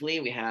briefly,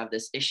 we have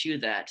this issue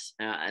that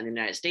in the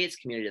United States,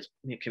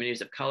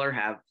 communities of color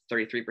have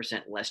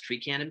 33% less tree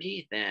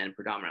canopy than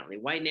predominantly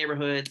white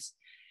neighborhoods,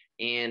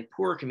 and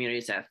poor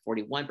communities have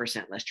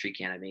 41% less tree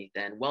canopy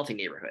than wealthy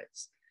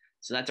neighborhoods.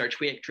 So that's our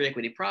tree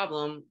equity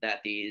problem,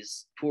 that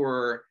these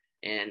poor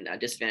and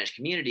disadvantaged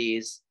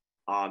communities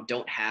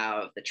don't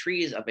have the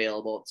trees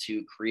available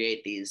to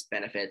create these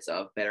benefits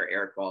of better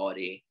air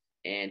quality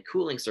and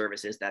cooling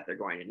services that they're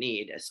going to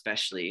need,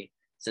 especially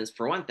since,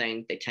 for one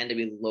thing, they tend to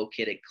be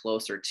located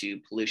closer to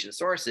pollution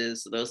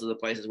sources. So those are the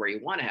places where you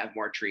want to have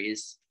more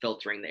trees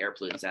filtering the air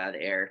pollutants out of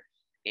the air.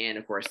 And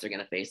of course, they're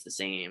going to face the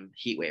same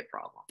heat wave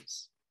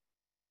problems.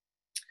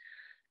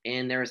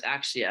 And there was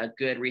actually a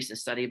good recent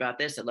study about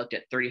this that looked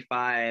at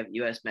 35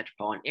 US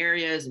metropolitan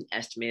areas and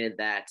estimated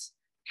that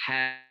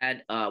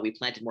had we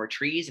planted more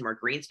trees and more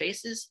green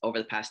spaces over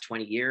the past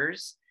 20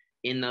 years,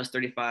 in those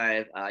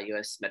 35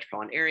 US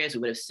metropolitan areas, we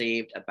would have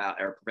saved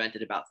about or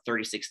prevented about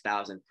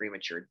 36,000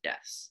 premature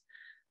deaths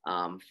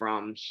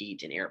from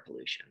heat and air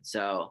pollution.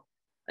 So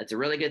that's a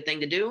really good thing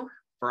to do,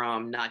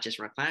 from not just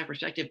from a climate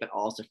perspective, but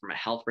also from a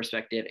health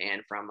perspective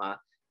and from a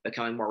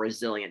becoming more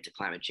resilient to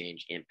climate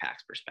change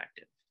impacts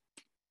perspective.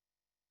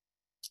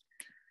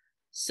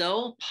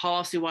 So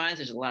policy-wise,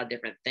 there's a lot of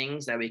different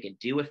things that we can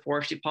do with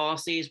forestry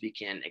policies. We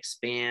can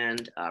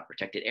expand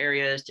protected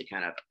areas to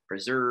kind of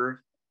preserve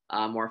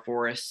more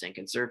forests and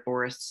conserve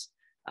forests.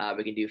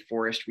 We can do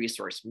forest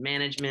resource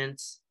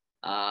management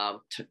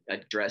to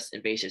address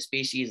invasive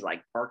species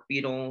like bark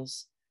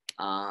beetles,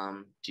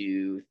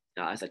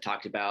 as I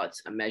talked about,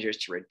 measures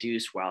to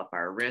reduce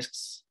wildfire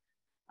risks,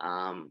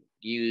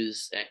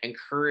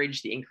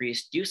 encourage the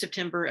increased use of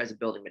timber as a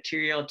building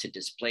material to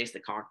displace the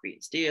concrete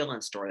and steel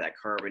and store that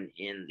carbon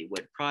in the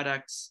wood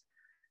products,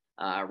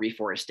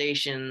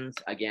 reforestations,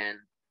 again,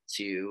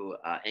 to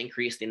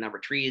increase the number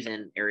of trees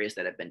in areas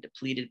that have been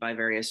depleted by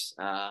various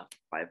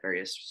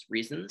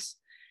reasons,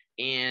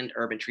 and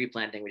urban tree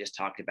planting we just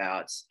talked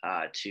about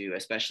to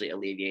especially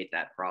alleviate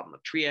that problem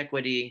of tree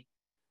equity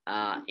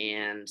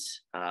and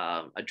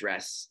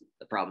address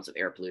the problems of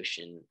air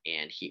pollution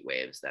and heat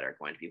waves that are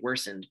going to be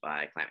worsened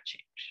by climate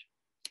change.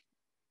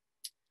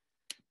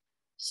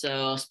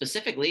 So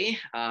specifically,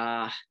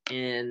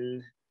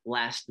 in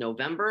last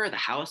November, the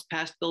House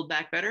passed Build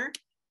Back Better,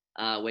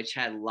 which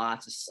had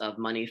lots of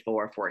money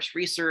for forest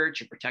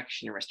research and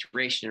protection and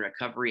restoration and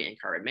recovery and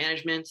carbon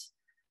management.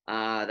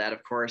 That,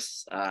 of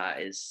course,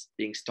 is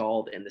being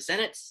stalled in the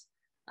Senate.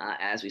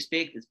 As we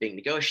speak, it's being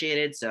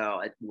negotiated.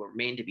 So it will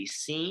remain to be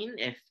seen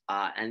if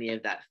any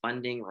of that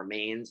funding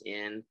remains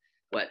in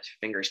what,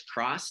 fingers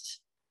crossed,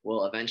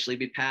 will eventually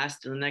be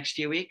passed in the next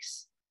few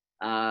weeks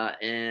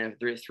and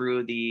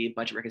through the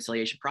budget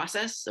reconciliation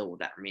process. So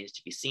that remains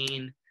to be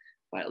seen,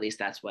 but at least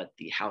that's what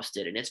the House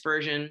did in its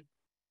version.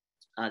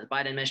 The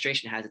Biden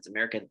administration has its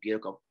America the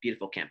Beautiful,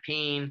 Beautiful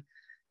campaign,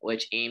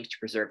 which aims to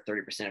preserve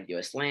 30% of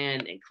US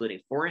land, including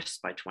forests,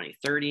 by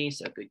 2030.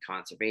 So good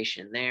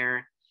conservation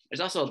there.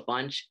 There's also a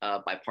bunch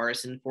of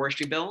bipartisan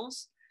forestry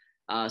bills.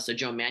 So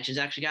Joe Manchin's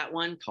actually got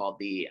one called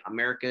the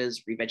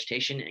America's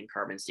Revegetation and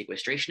Carbon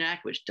Sequestration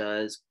Act, which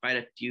does quite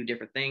a few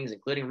different things,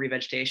 including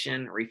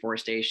revegetation,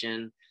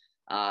 reforestation,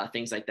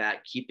 things like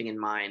that, keeping in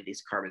mind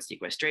these carbon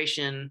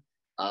sequestration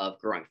of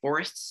growing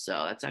forests.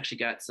 So that's actually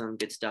got some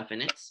good stuff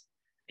in it,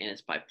 and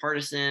it's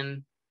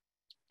bipartisan.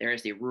 There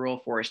is the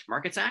Rural Forest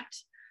Markets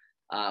Act,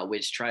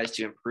 which tries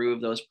to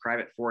improve those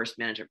private forest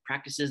management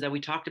practices that we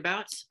talked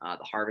about,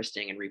 the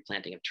harvesting and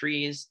replanting of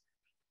trees.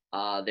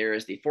 There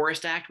is the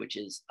Forest Act, which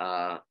is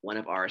one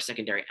of our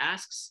secondary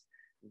asks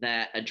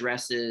that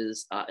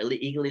addresses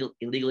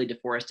illegally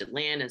deforested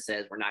land and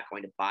says we're not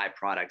going to buy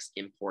products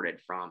imported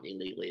from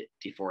illegally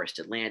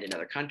deforested land in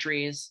other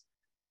countries.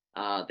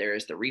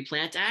 There's the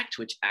Replant Act,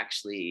 which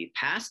actually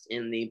passed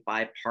in the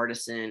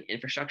bipartisan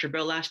infrastructure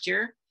bill last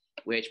year,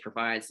 which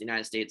provides the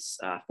United States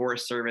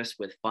Forest Service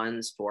with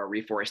funds for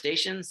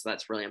reforestation. So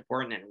that's really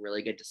important and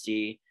really good to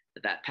see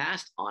that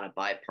passed on a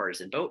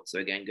bipartisan vote. So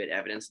again, good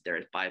evidence that there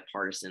is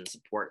bipartisan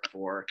support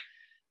for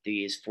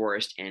these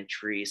forest and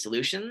tree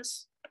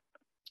solutions.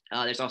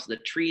 There's also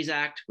the Trees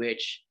Act,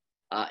 which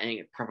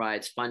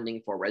provides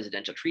funding for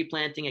residential tree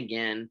planting.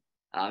 Again,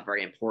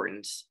 very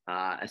important,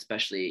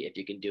 especially if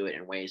you can do it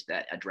in ways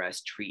that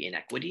address tree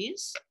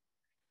inequities.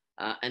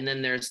 And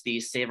then there's the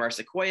Save Our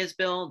Sequoias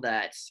bill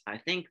that I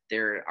think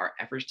there are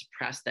efforts to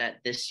pass that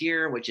this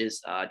year, which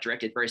is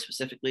directed very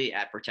specifically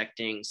at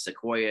protecting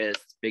sequoias,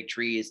 big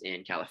trees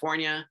in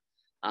California.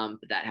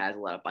 But that has a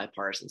lot of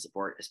bipartisan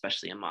support,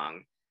 especially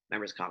among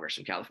members of Congress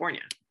from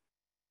California.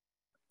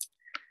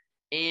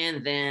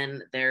 And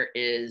then there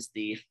is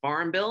the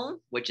Farm Bill,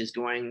 which is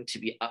going to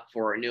be up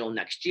for renewal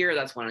next year.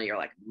 That's one of your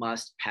like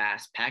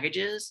must-pass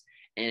packages,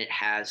 and it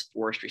has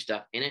forestry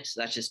stuff in it.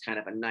 So that's just kind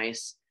of a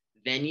nice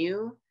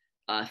venue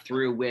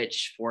through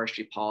which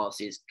forestry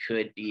policies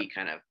could be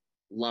kind of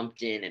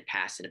lumped in and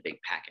passed in a big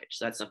package.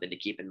 So that's something to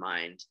keep in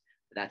mind.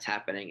 That's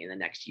happening in the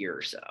next year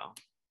or so.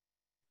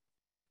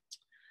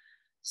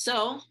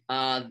 So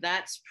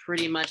that's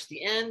pretty much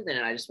the end.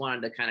 And I just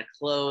wanted to kind of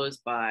close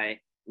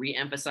by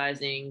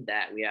re-emphasizing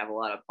that we have a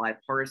lot of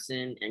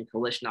bipartisan and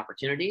coalition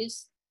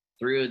opportunities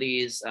through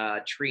these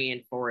tree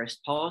and forest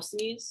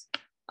policies.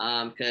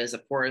 Because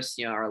of course,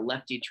 you know, our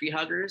lefty tree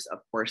huggers, of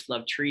course,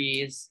 love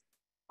trees.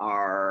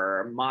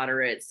 Our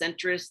moderate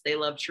centrists, they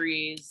love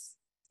trees.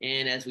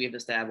 And as we've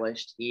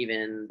established,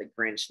 even the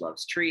Grinch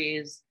loves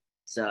trees.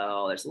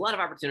 So there's a lot of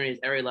opportunities.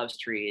 Everybody loves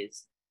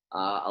trees.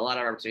 A lot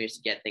of opportunities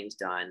to get things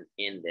done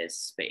in this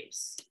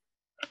space.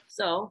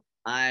 So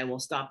I will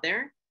stop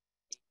there.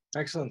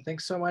 Excellent.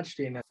 Thanks so much,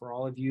 Dana. For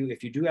all of you,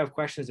 if you do have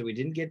questions that we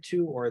didn't get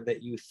to or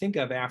that you think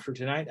of after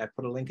tonight, I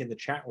put a link in the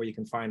chat where you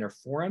can find our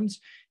forums.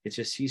 It's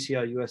just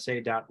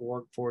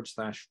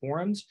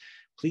cclusa.org/forums.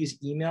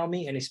 Please email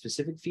me any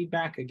specific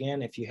feedback.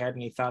 Again, if you had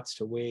any thoughts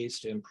to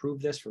ways to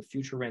improve this for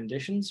future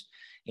renditions.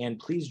 And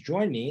please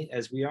join me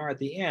as we are at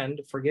the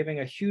end for giving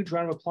a huge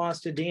round of applause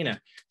to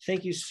Dana.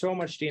 Thank you so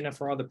much, Dana,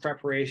 for all the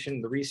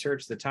preparation, the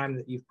research, the time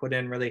that you've put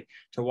in really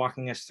to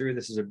walking us through.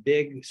 This is a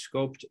big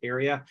scoped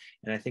area.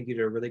 And I think you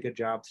did a really good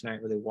job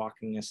tonight, really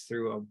walking us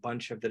through a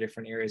bunch of the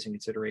different areas and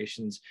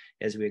considerations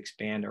as we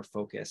expand our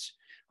focus.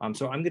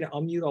 So I'm going to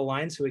unmute a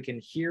line so we can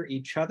hear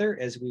each other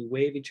as we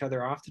wave each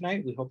other off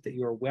tonight. We hope that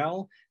you are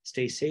well.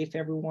 Stay safe,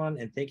 everyone.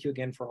 And thank you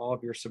again for all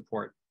of your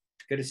support.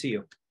 Good to see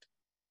you.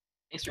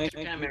 Thanks for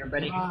coming,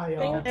 everybody.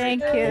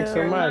 Thank you. Thanks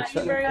so much.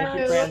 Thank you very Thank you,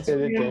 much. friends.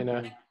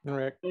 Dana and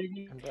Rick.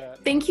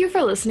 Thank you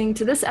for listening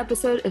to this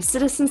episode of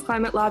Citizens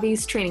Climate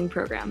Lobby's training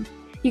program.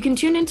 You can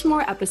tune into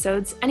more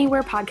episodes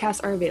anywhere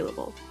podcasts are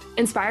available.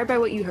 Inspired by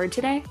what you heard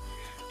today?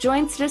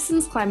 Join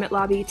Citizens Climate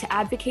Lobby to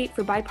advocate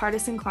for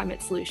bipartisan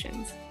climate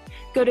solutions.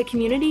 Go to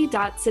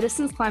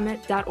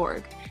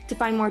community.citizensclimate.org to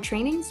find more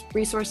trainings,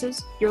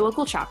 resources, your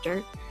local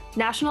chapter,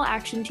 national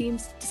action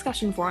teams,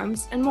 discussion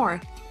forums, and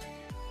more.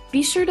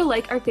 Be sure to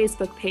like our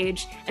Facebook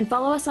page and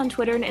follow us on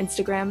Twitter and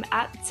Instagram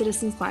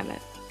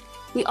 @CitizensClimate.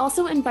 We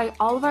also invite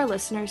all of our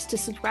listeners to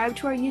subscribe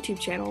to our YouTube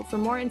channel for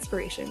more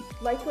inspiration.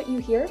 Like what you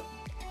hear?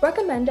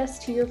 Recommend us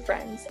to your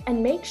friends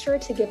and make sure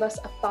to give us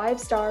a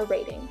 5-star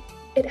rating.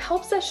 It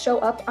helps us show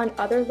up on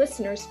other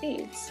listeners'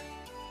 feeds.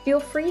 Feel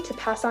free to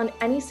pass on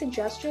any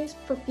suggestions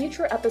for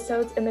future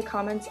episodes in the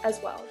comments as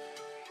well.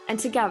 And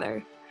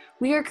together,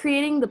 we are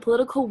creating the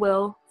political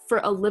will for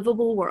a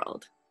livable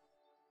world.